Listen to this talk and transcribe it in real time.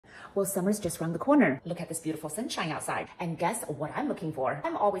Well, summer's just around the corner. Look at this beautiful sunshine outside. And guess what I'm looking for?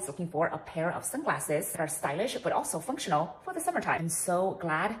 I'm always looking for a pair of sunglasses that are stylish but also functional for the summertime. I'm so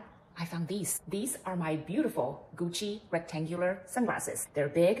glad I found these. These are my beautiful Gucci rectangular sunglasses. They're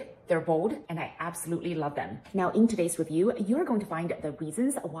big, they're bold, and I absolutely love them. Now, in today's review, you're going to find the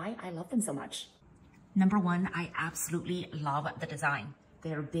reasons why I love them so much. Number one, I absolutely love the design.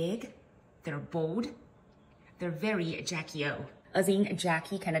 They're big, they're bold, they're very Jackie O. As in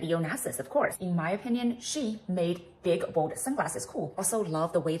Jackie Kennedy Onassis, of course. In my opinion, she made big, bold sunglasses cool. Also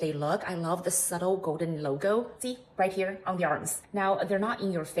love the way they look. I love the subtle golden logo. See, right here on the arms. Now, they're not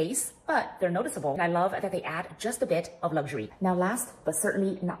in your face, but they're noticeable. And I love that they add just a bit of luxury. Now, last but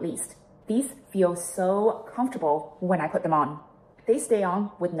certainly not least, these feel so comfortable when I put them on. They stay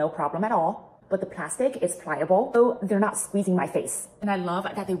on with no problem at all. But the plastic is pliable, so they're not squeezing my face. And I love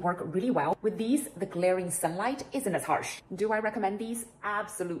that they work really well. With these, the glaring sunlight isn't as harsh. Do I recommend these?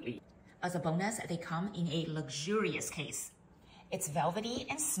 Absolutely. As a bonus, they come in a luxurious case. It's velvety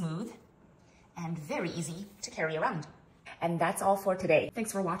and smooth and very easy to carry around. And that's all for today.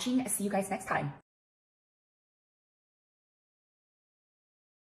 Thanks for watching. See you guys next time.